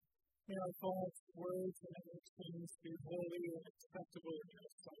May our thoughts, words, and actions be holy and acceptable in your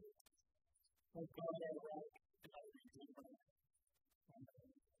sight. O God, our rock and our redeemer.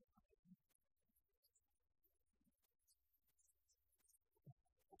 Amen.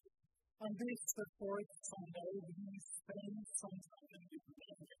 On this, the fourth Sunday, we spend some time in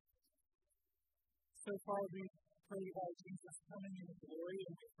prayer. So far, we've prayed about Jesus coming in glory,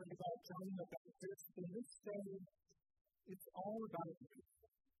 and we've prayed about John the Baptist. And this day, it's all about you.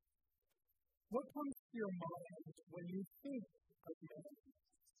 What comes to your mind when you think of Mary?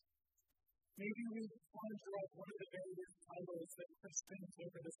 Maybe we conjure up one of the various titles that Christians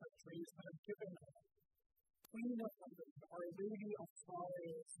over the centuries have given her. Queen of Heaven, Our Lady of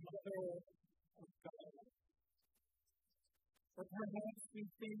Sorrows, Mother of God. Or perhaps we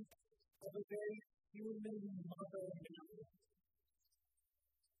think of a very human Mother Mary,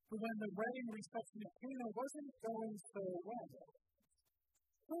 who when the wedding reception at Cana wasn't going so well,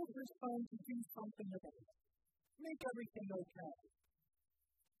 told her son to do something about it, make everything okay.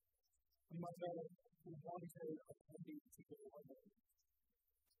 A mother who wanted a baby to go away.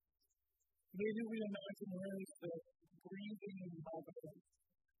 Maybe we imagine her as the grieving mother,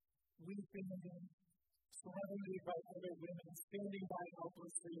 weeping, surrounded by other women, standing by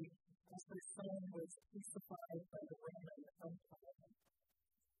helplessly as her son was crucified by the Roman Empire.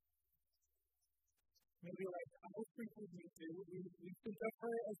 Maybe like how frequently we think of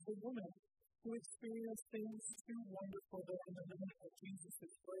her as the woman who experienced things too wonderful there in the moment of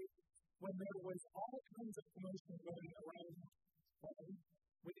Jesus' birth, when there was all kinds of commotion going around heaven,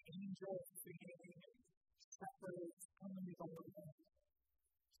 with angels singing and shepherds coming by the way.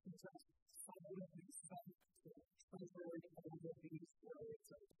 She just silently sat to treasuring all of these words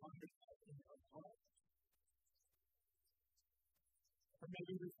and pondered them in her heart. Or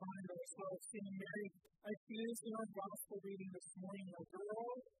maybe we find ourselves seeing Mary as she is in our gospel reading this morning, a girl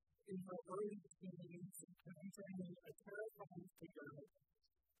in her early teens encountering a terrifying figure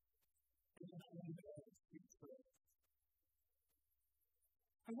in an unknown future.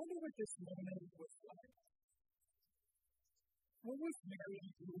 I wonder what this moment was like. What was Mary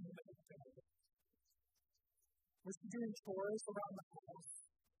doing that day? Was she doing chores around the house?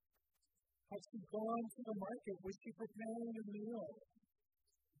 Had she gone to the market? Was she preparing a meal?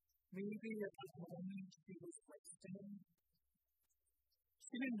 Maybe at that moment she was resting.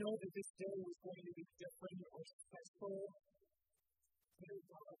 She didn't know that this day was going to be different or special, but it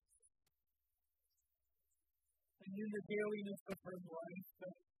was. And in the dailiness of her life,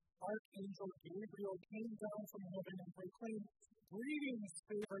 the Archangel Gabriel came down from heaven and proclaimed, "Greetings,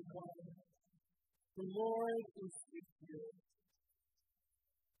 favored one, the Lord is with you."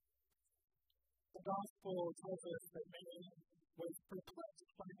 The Gospel tells us that Mary was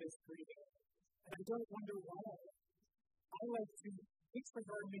perplexed by this greeting, and I don't wonder why. I like to picture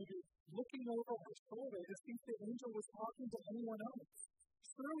her maybe looking over her shoulder to see if the angel was talking to anyone else.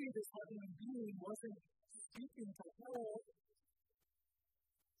 Surely this heavenly being wasn't speaking to her.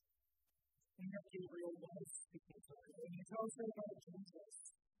 And yet Gabriel was speaking to her, and he tells her about Jesus,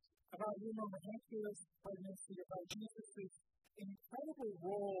 about her miraculous pregnancy, about Jesus' incredible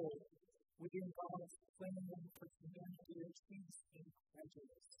role within God's plan for humanity, and she's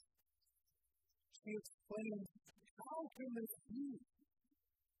incredulous. She explains, how can this be?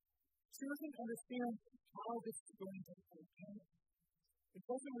 She doesn't understand how this is going to happen. It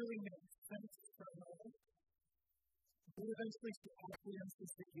doesn't really make sense for her. But eventually she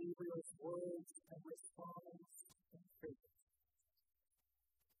acquiesces to Gabriel's words and responds in faith.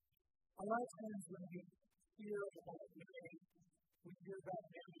 A lot of times when we hear about Mary, we hear about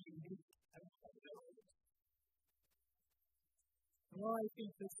Mary unique and unknown. Well, I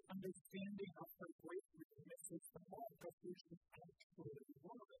think this understanding of her great weakness is the mark of who she actually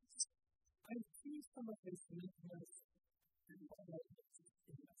was. I see some of this weakness and boldness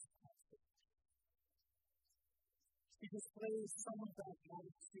in this passage. She displays some of that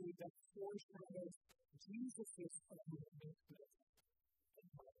attitude that foreshadows Jesus' own weakness and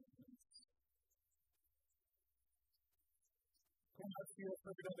boldness. Perhaps you have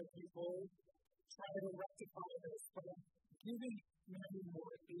heard other people try to rectify this by giving Mary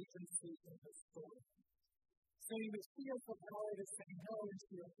more agency in the story. Saying that she has the power to say no and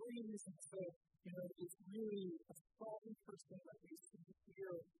she agrees, and so, it's really a strong person that we see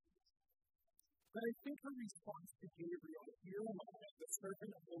here. But I think her response to Gabriel, "Here am I, the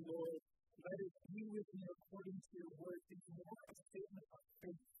servant of the Lord, let it be with me according to your word," is more a statement of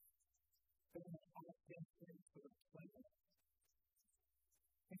faith than an acting into the plan.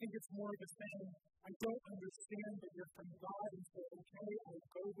 I think it's more of a saying, "I don't understand, but you're from God, and so, okay, I'll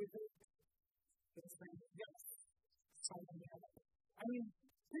go with it." Than saying, "Yes, sign me up." I mean,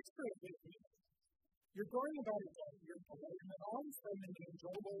 Picture it with me. You're going about a day, you're bored, and then all of a sudden an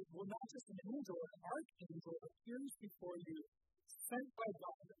angel, well, not just an angel, an archangel appears before you, sent by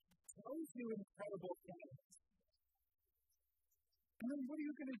God, tells you incredible things. And then what are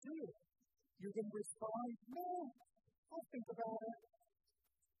you going to do? You're going to respond, no, I'll think about it.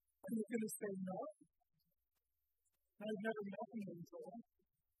 Are you going to say no? I've never met an angel.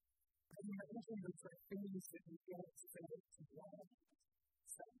 I imagine there's like things that you don't say to God.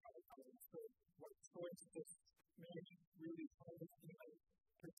 What choice this man really told me,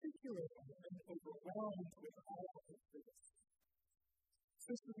 particularly when overwhelmed with all of this.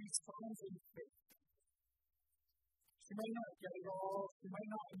 Sister responds in faith. She might not get it all, she might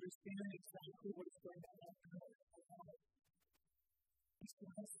not understand exactly what's going to happen at all. She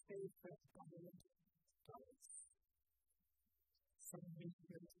has faith that God does. Some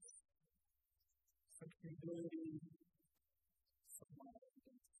weakness, some humility, some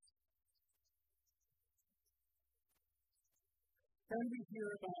confidence. Then we hear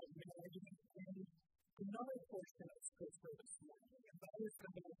about Mary in another portion of Scripture this morning, and that is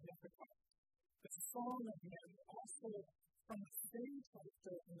the Magnificat. The Song of Mary, also from the same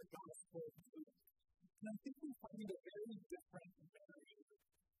chapter in the Gospel of Luke. And I think we find a very different Mary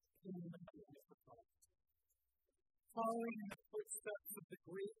in the Magnificat. Following in the footsteps of the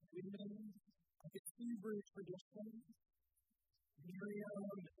great women of the Hebrew tradition,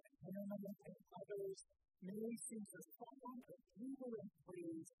 Miriam and Hannah and others, Mary sings a song of jubilant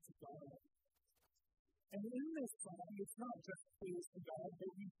praise to God. And in this song, it's not just praise to God, but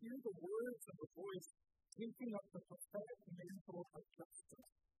we hear the words of a voice taking up the prophetic mantle of justice.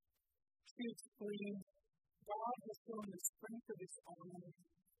 She exclaims, God has shown the strength of his arm.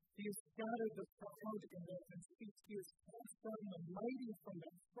 He has scattered the proud in their conceit. He has cast down the mighty from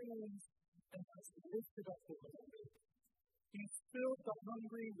their thrones and has lifted up the lowly. He has filled the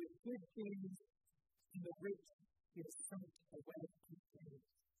hungry with good things, and the rich he has sent away empty.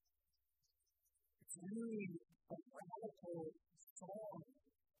 It's really a radical song.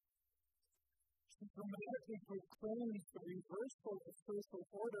 She dramatically proclaims the reversal of social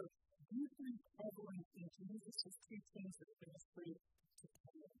order, deeply prevalent in Jesus' teachings and ministry to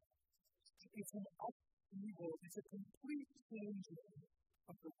come. It's an upheaval, it's a complete changing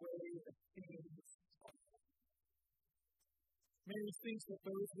of the way that things are. Mary thinks that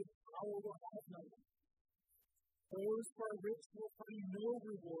those with power will have none. Those who are rich will find no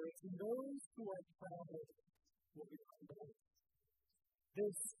rewards, and those who are proud will be humbled.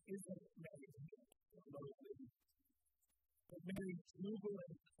 This isn't Mary lowly, but Mary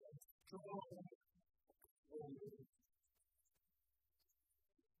jubilant and strong and holy.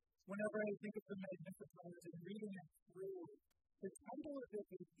 Whenever I think of the Magnificat and reading it through, the title that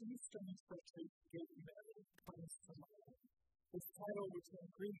the Eastern churches give Mary comes to mind. This title, which in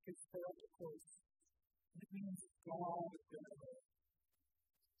Greek is Theotokos, it means God bearer.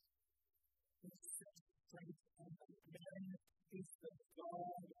 It's strength and man is the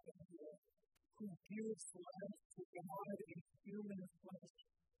God bearer who gives life to God in human flesh,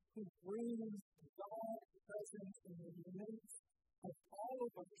 who brings God present in the midst of all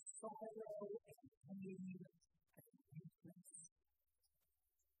of our sorrow and pain and weakness.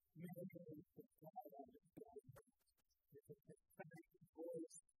 Mary is the God bearer with a prophetic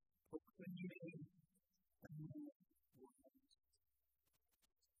voice proclaiming a new world.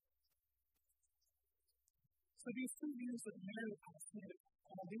 So these two views of Mary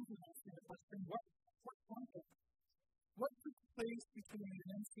lead me to the question, what happened? What took place between the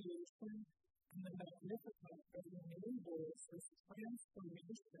Annunciation and the Magnificat that enables this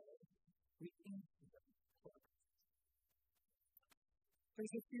transformation within the church?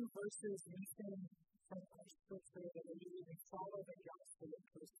 There's a few verses missing from our scripture that we can follow the gospel and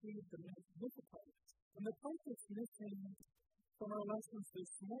proceed the Magnificat. And the part that's missing from our lessons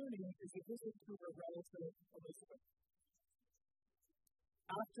this morning is a visit to her relative Elizabeth.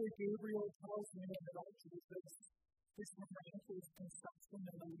 After Gabriel tells Mary about Jesus, his miraculous conception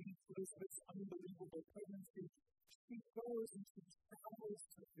and the lead to Elizabeth's unbelievable pregnancy, she goes and she travels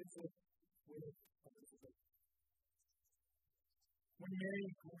to visit with Elizabeth. When Mary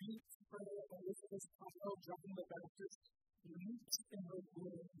greets her Elizabeth's child, John the Baptist, leaps in her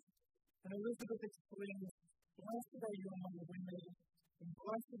womb, and Elizabeth exclaims, "Blessed are you among women, and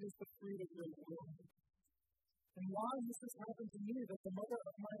blessed is the fruit of your womb. And why has this happened to me, that the mother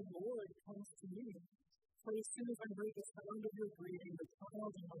of my Lord comes to me? For as soon as I heard the sound of your greeting, the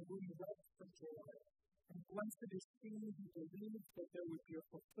child in my womb wept for joy. And blessed is she who believed that there would be a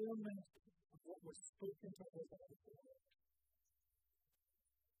fulfillment of what was spoken to her by the Lord."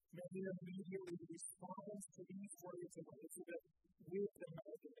 Mary immediately responds to these words of Elizabeth with the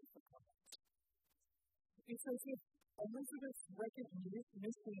negative comment. It's as if Elizabeth's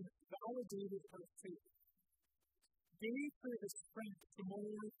recognition validated her faith, gave her the strength to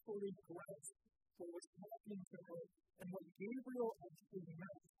more fully grasp what was happening to her and what Gabriel actually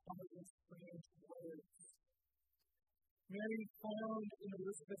meant by these strange words. Mary found in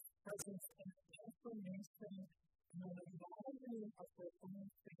Elizabeth's presence an affirmation and an acknowledgement of her own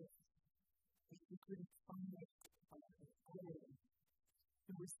faith that she couldn't find it on her own.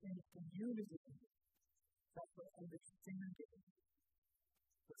 It was in community that her understanding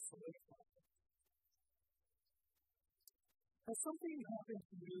was solidified. Has something happened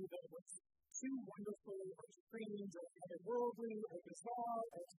to you that was too wonderful or strange or otherworldly or bizarre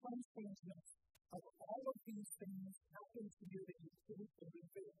or some strangeness of all of these things happened to you that you couldn't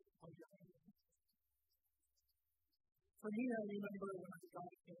believe it on your own? For me, I remember when I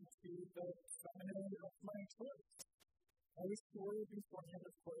got into the seminary of my church. I was sure beforehand,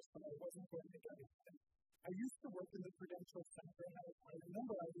 of course, that I wasn't going to get it. I used to work in the Prudential Center, and I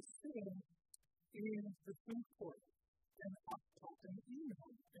remember I was sitting in the food court and up talking email.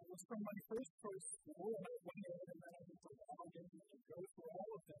 It was from my first choice school, and I went in and then I had to log in and go through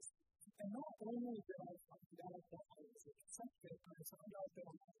all of this. And not only did I find out that I was accepted, I found out that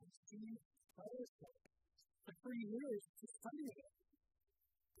I had received fellowship for 3 years to study it.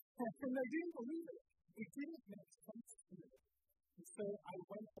 And I didn't believe it. It didn't make sense to me. And so I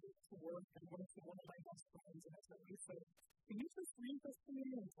went back to work and went to one of my best friends and I said, Lisa, can you just read this to me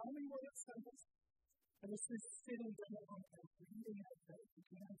and tell me what it says? And as she's sitting down and reading it, I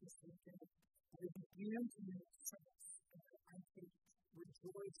began to think of it. And it began to make sense. And I could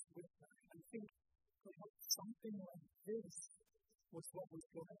rejoice with her. I think perhaps something like this was what was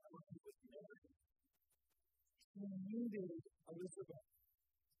going on with Mary. She needed Elizabeth.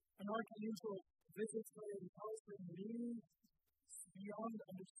 An archangel visits her and tells her news beyond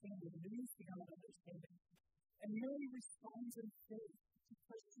understanding. And Mary responds in faith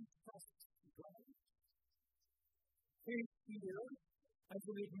because she trusts God. Faith here, as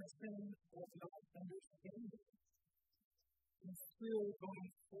we mentioned, was not understanding. And still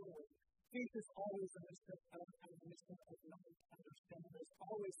going forward. Faith is always understood as a mission of not understanding. There's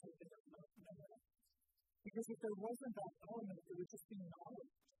always something of not knowing. Because if there wasn't that element, it would just be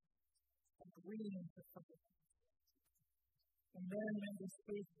knowledge, agreeing to something. And then Mary's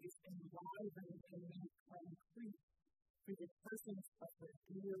faith is enlivened and made concrete through the presence of her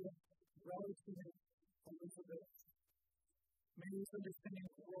dear relative Elizabeth. Mary's understanding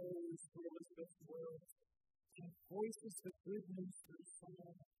grows through Elizabeth's words and voices the good news through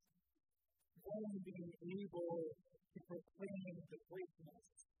song, one being able to proclaim the greatness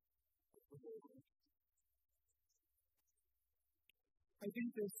of the Lord. I think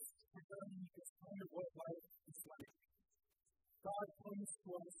this is kind of what life is like. God comes to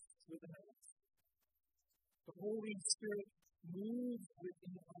us with an act. The Holy Spirit moves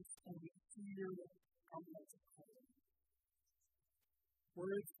within us and we hear God's call.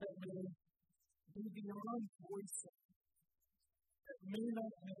 Words that may be beyond voicing, that may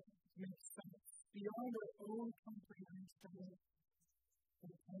not make sense, beyond our own comprehension,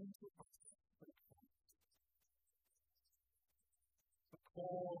 and come to us like that. A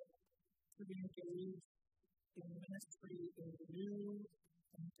call to be engaged in ministry in new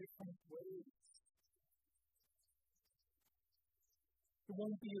and different ways. It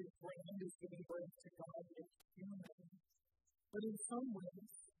won't be as grand as giving birth to God as human, but in some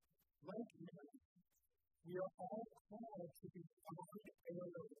ways, like Mary, we are all called to be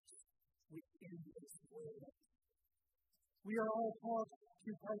God-bearers within this world. We are all called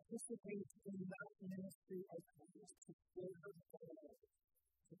to participate in that ministry of Christ, to bear God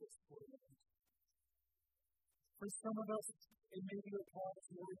to this world. For some of us, it may be a call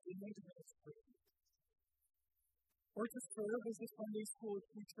to ordained ministry, or to serve as a Sunday school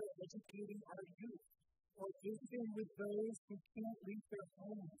teacher educating our youth, or visiting with those who can't leave their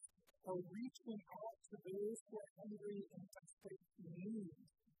homes, or reaching out to those who are hungry and desperate in need,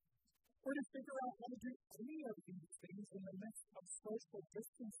 or to figure out how to do any of these things in the midst of social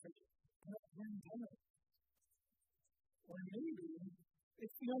distancing and a pandemic. Or maybe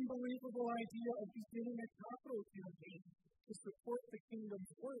it's the unbelievable idea of beginning a capital campaign to support the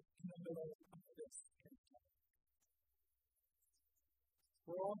kingdom's work in the middle of this pandemic.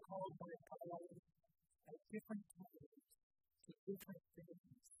 We're all called by God at different times to different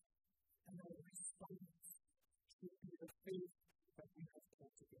things, and our response should be the faith that we have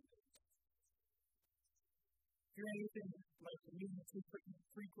cultivated. If you're anything like me, too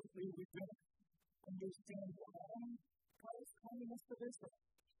frequently we don't understand why God is calling us to this.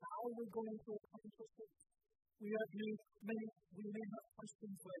 how we're going to accomplish it. We may have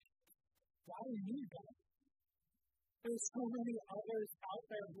questions like, why me, God? There's so many others out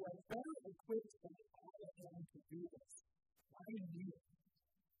there who are better equipped than I am to do this. Why me?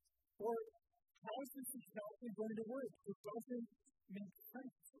 Or, how is this exactly going to work? It doesn't make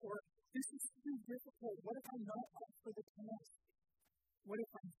sense. Or, this is too difficult. What if I'm not up for the task? What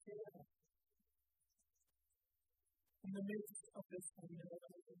if I'm fail? In the midst of this unknown,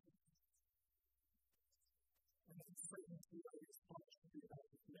 and uncertainty, I respond to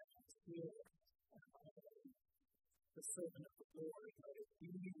that next year. The servant of the Lord, let it be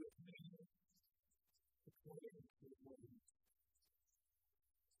with me according to your word.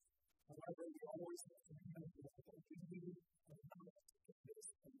 However, we always have to remember that we are not in this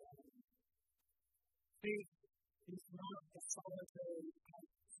alone. Faith is not a solitary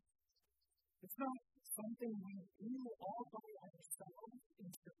act. It's not something we do all by ourselves in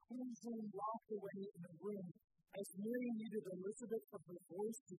seclusion, locked away in a room. As Mary needed Elizabeth for her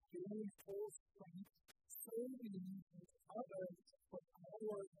voice to gain full strength, so we need each other for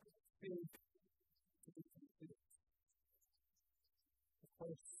our faith to be complete. Of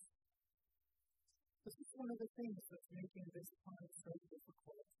course, this is one of the things that's making this time so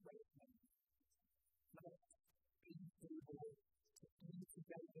difficult right now. Not being able to be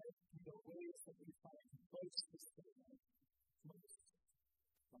together in the ways that we find most sustainable, most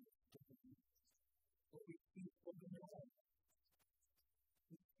life-giving. But we keep holding on.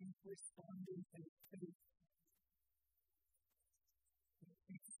 We keep responding in faith. We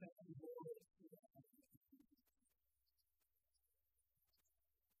keep saying, Lord,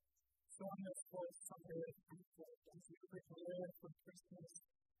 so on this fourth Sunday of Easter, as we prepare for Christmas,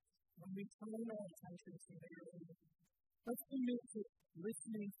 when we turn our attention to Mary, let's commit to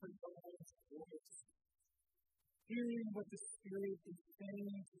listening for God's voice, hearing what the Spirit is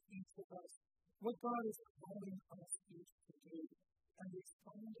saying to each of us, what God is calling us each to do, and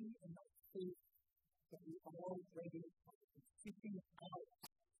responding in that faith that we already have, seeking out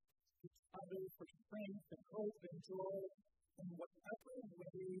each other for strength and hope and joy in whatever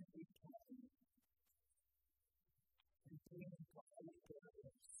way we can, and being God with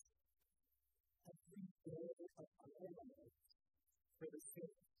us every day of our lives.